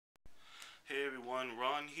Hey everyone,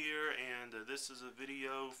 Ron here, and this is a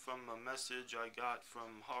video from a message I got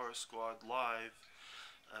from Horror Squad Live.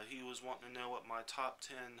 He was wanting to know what my top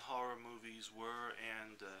 10 horror movies were,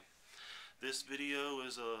 and this video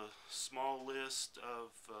is a small list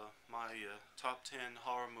of my top 10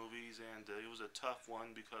 horror movies, and it was a tough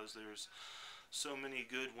one because there's so many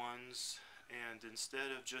good ones. And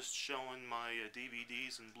instead of just showing my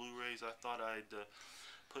DVDs and Blu-rays, I thought I'd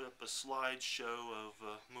put up a slideshow of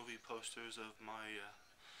movie posters of my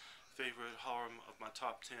favorite my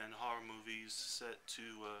top 10 horror movies, set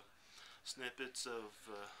to snippets of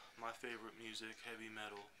my favorite music, heavy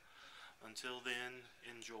metal. Until then,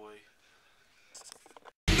 enjoy.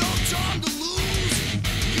 No time to lose.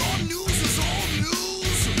 Your news is all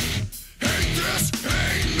news. Hate this,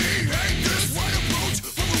 hate me, hate this. Right approach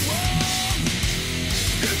from the wrong.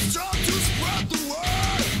 It's time to spread the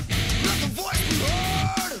word. Let the voice be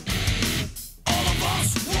heard. All of us,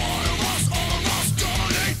 one of us, all of us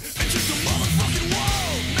dominate and take the motherfucking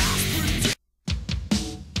world. Mass predict.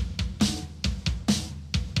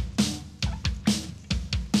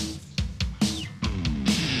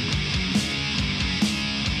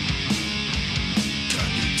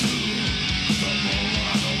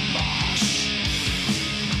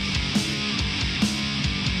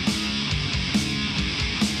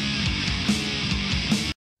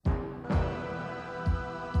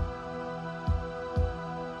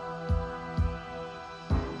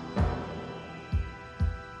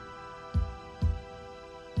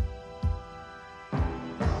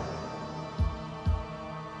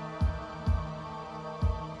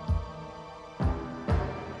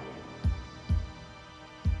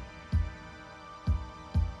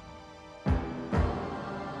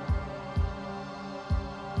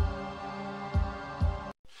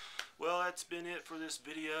 Well, that's been it for this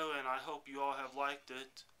video, and I hope you all have liked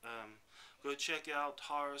it. Go check out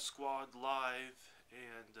Horror Squad Live,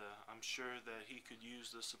 and I'm sure that he could use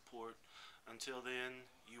the support. Until then,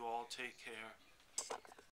 you all take care.